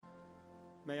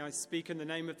May I speak in the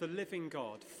name of the living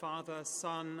God, Father,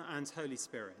 Son, and Holy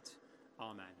Spirit.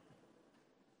 Amen.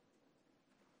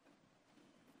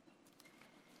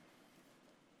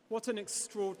 What an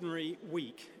extraordinary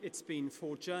week it's been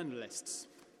for journalists.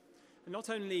 Not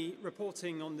only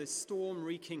reporting on this storm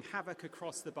wreaking havoc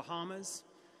across the Bahamas,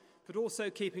 but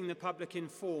also keeping the public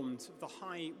informed of the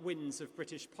high winds of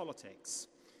British politics.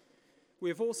 We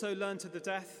have also learned of the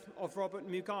death of Robert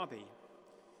Mugabe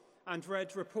and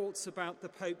read reports about the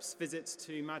Pope's visits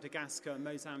to Madagascar,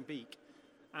 Mozambique,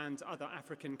 and other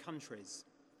African countries.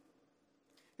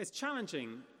 It's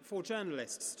challenging for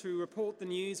journalists to report the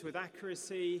news with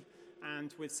accuracy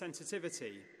and with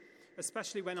sensitivity,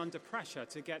 especially when under pressure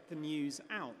to get the news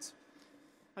out.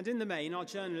 And in the main, our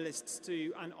journalists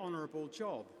do an honourable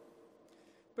job.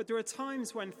 But there are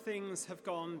times when things have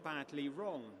gone badly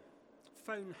wrong.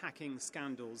 Phone hacking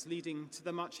scandals leading to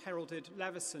the much-heralded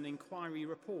Leveson inquiry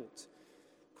report,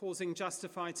 causing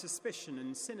justified suspicion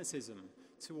and cynicism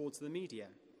towards the media.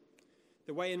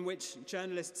 The way in which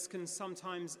journalists can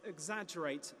sometimes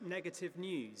exaggerate negative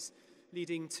news,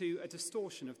 leading to a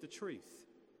distortion of the truth.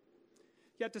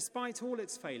 Yet despite all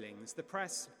its failings, the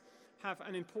press have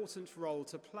an important role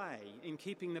to play in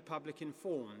keeping the public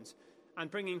informed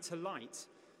and bringing to light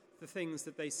the things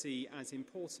that they see as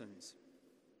important.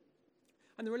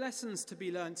 And there are lessons to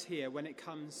be learnt here when it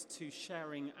comes to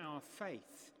sharing our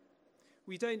faith.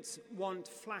 We don't want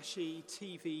flashy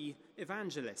TV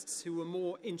evangelists who are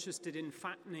more interested in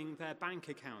fattening their bank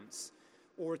accounts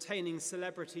or attaining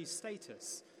celebrity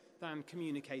status than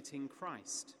communicating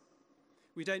Christ.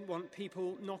 We don't want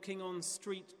people knocking on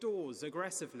street doors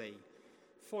aggressively,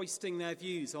 foisting their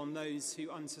views on those who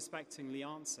unsuspectingly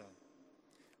answer.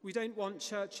 We don't want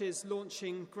churches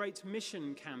launching great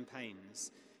mission campaigns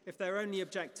if their only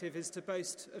objective is to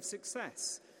boast of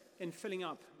success in filling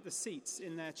up the seats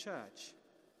in their church.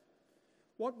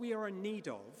 What we are in need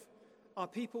of are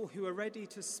people who are ready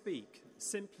to speak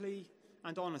simply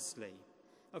and honestly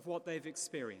of what they've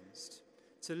experienced,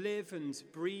 to live and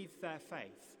breathe their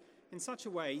faith in such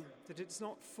a way that it's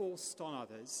not forced on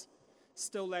others,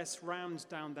 still less rammed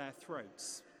down their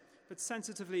throats, but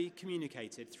sensitively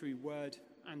communicated through word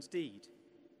and deed.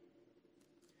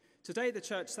 Today, the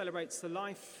Church celebrates the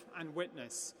life and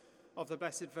witness of the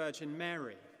Blessed Virgin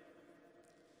Mary.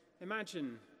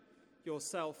 Imagine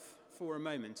yourself for a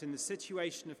moment in the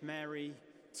situation of Mary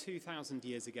 2,000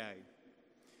 years ago.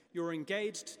 You're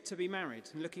engaged to be married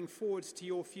and looking forward to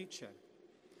your future,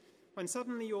 when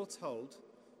suddenly you're told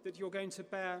that you're going to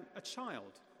bear a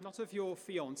child, not of your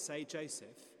fiancé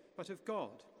Joseph, but of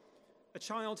God, a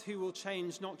child who will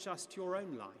change not just your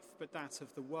own life, but that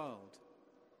of the world.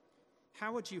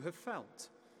 How would you have felt?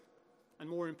 And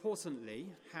more importantly,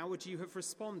 how would you have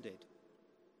responded?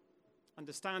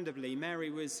 Understandably,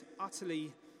 Mary was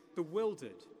utterly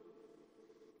bewildered.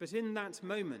 But in that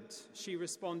moment, she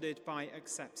responded by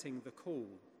accepting the call.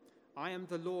 "I am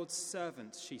the Lord's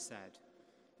servant," she said.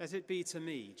 "Let it be to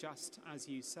me just as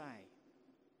you say."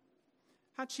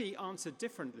 Had she answered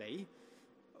differently,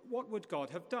 what would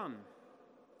God have done?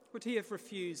 Would he have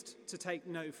refused to take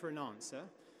no for an answer,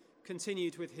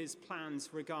 continued with his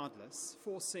plans regardless,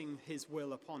 forcing his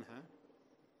will upon her?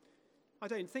 I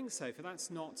don't think so, for that's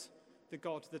not the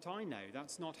God that I know.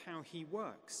 That's not how he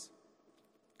works.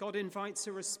 God invites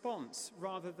a response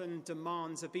rather than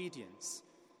demands obedience.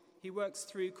 He works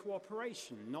through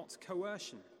cooperation, not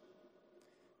coercion.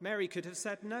 Mary could have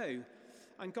said no,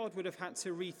 and God would have had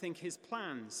to rethink his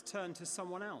plans, turn to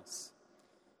someone else.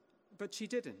 But she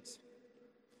didn't.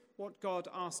 What God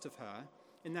asked of her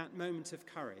in that moment of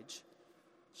courage,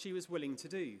 she was willing to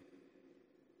do.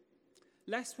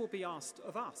 Less will be asked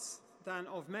of us than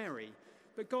of Mary,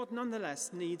 but God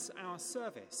nonetheless needs our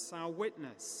service, our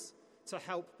witness, to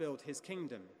help build his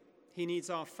kingdom. He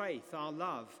needs our faith, our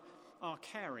love, our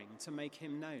caring to make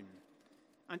him known.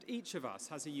 And each of us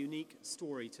has a unique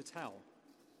story to tell.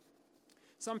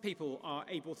 Some people are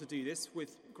able to do this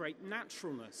with great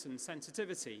naturalness and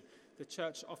sensitivity. The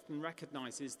church often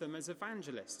recognises them as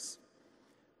evangelists.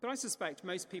 But I suspect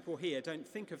most people here don't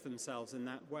think of themselves in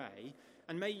that way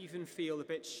and may even feel a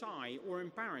bit shy or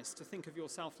embarrassed to think of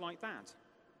yourself like that.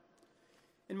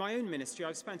 In my own ministry,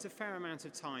 I've spent a fair amount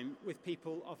of time with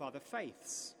people of other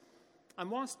faiths. And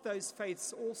whilst those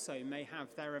faiths also may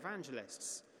have their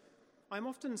evangelists, I'm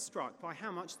often struck by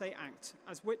how much they act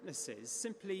as witnesses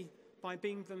simply by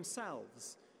being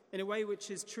themselves in a way which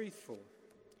is truthful,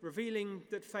 revealing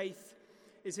that faith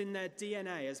is in their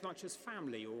DNA as much as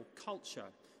family or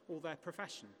culture or their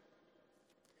profession.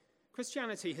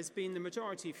 Christianity has been the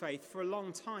majority faith for a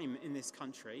long time in this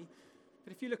country,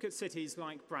 but if you look at cities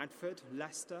like Bradford,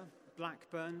 Leicester,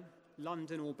 Blackburn,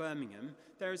 London or Birmingham,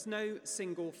 there is no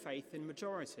single faith in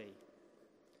majority.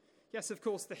 Yes, of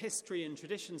course, the history and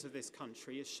traditions of this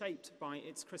country is shaped by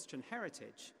its Christian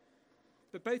heritage,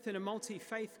 but both in a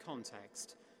multi-faith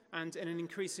context and in an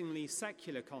increasingly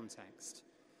secular context,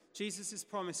 Jesus'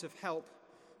 promise of help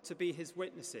to be his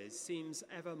witnesses seems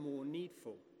ever more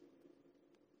needful.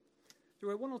 There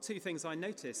are one or two things I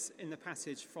notice in the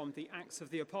passage from the Acts of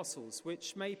the Apostles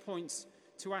which may point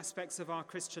to aspects of our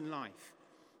Christian life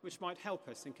which might help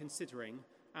us in considering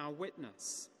our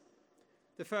witness.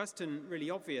 The first and really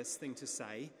obvious thing to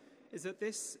say is that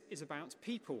this is about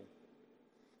people.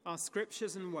 Our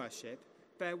scriptures and worship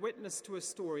bear witness to a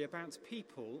story about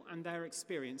people and their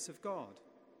experience of God.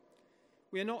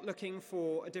 We are not looking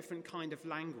for a different kind of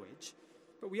language,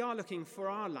 but we are looking for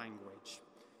our language,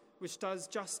 which does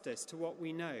justice to what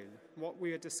we know, what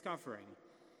we are discovering,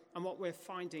 and what we're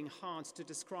finding hard to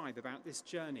describe about this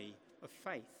journey of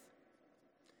faith.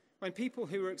 When people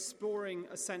who are exploring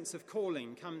a sense of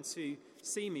calling come to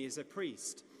see me as a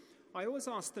priest, I always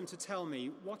ask them to tell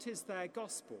me what is their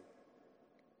gospel,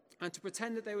 and to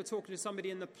pretend that they were talking to somebody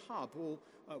in the pub or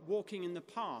walking in the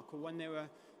park or when they were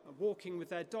walking with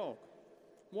their dog.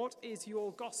 What is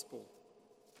your gospel?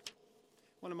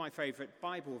 One of my favourite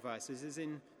Bible verses is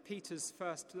in Peter's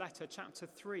first letter, chapter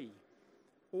 3.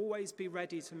 Always be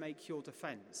ready to make your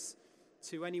defence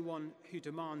to anyone who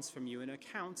demands from you an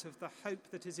account of the hope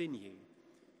that is in you,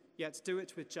 yet do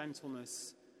it with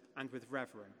gentleness and with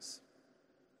reverence.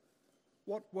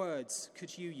 What words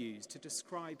could you use to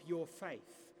describe your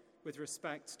faith with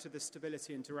respect to the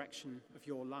stability and direction of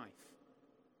your life?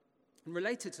 And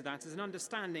related to that is an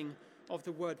understanding of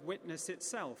the word witness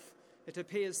itself. It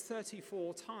appears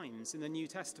 34 times in the New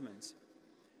Testament.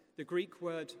 The Greek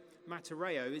word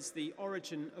martyreo is the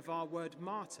origin of our word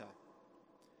martyr.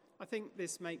 I think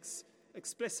this makes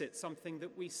explicit something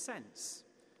that we sense,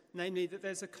 namely that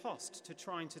there's a cost to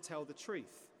trying to tell the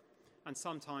truth, and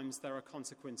sometimes there are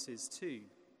consequences too.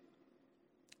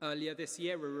 Earlier this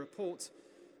year, a report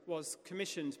was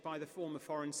commissioned by the former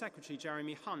Foreign Secretary,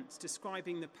 Jeremy Hunt,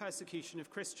 describing the persecution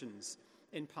of Christians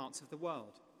in parts of the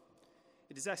world.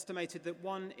 It is estimated that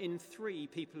 1 in 3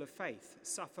 people of faith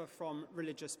suffer from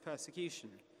religious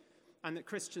persecution, and that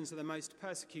Christians are the most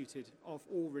persecuted of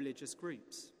all religious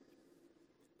groups.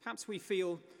 Perhaps we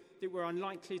feel that we're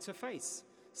unlikely to face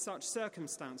such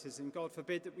circumstances, and God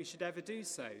forbid that we should ever do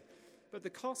so. But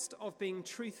the cost of being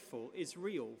truthful is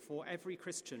real for every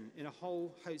Christian in a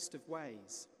whole host of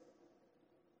ways.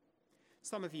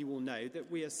 Some of you will know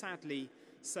that we are sadly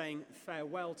saying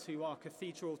farewell to our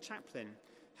cathedral chaplain,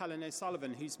 Helen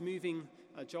O'Sullivan, who's moving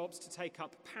jobs to take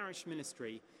up parish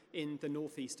ministry in the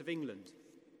northeast of England.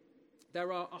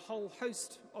 There are a whole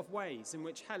host of ways in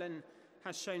which Helen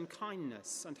has shown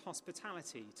kindness and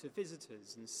hospitality to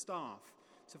visitors and staff,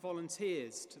 to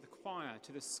volunteers, to the choir,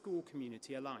 to the school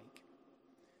community alike.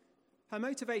 Her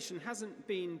motivation hasn't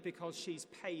been because she's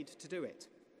paid to do it.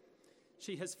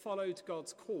 She has followed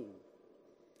God's call.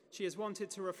 She has wanted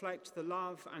to reflect the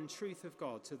love and truth of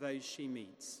God to those she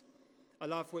meets, a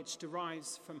love which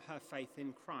derives from her faith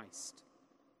in Christ.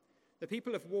 The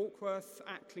people of Warkworth,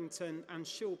 Acklington and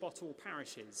Shilbottle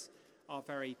parishes are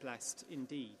very blessed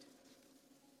indeed.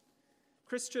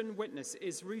 Christian witness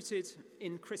is rooted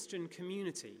in Christian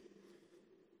community,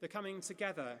 the coming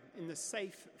together in the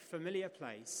safe, familiar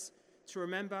place to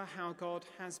remember how God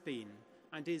has been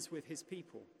and is with his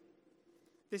people.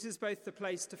 This is both the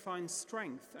place to find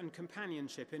strength and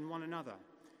companionship in one another,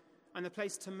 and the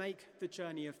place to make the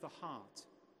journey of the heart.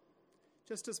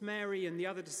 Just as Mary and the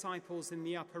other disciples in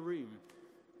the upper room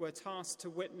were tasked to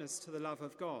witness to the love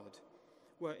of God,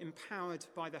 were empowered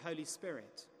by the Holy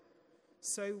Spirit,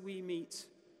 so we meet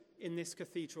in this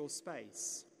cathedral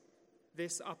space,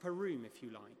 this upper room, if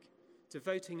you like,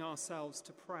 devoting ourselves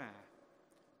to prayer,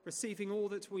 receiving all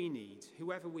that we need,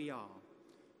 whoever we are,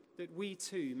 that we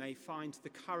too may find the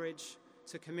courage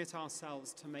to commit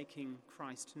ourselves to making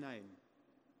Christ known.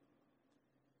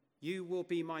 You will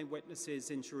be my witnesses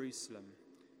in Jerusalem,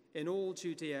 in all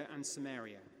Judea and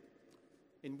Samaria,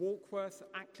 in Warkworth,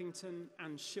 Acklington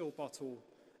and Shilbottle,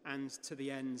 and to the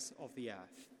ends of the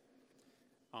earth.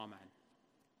 Amen.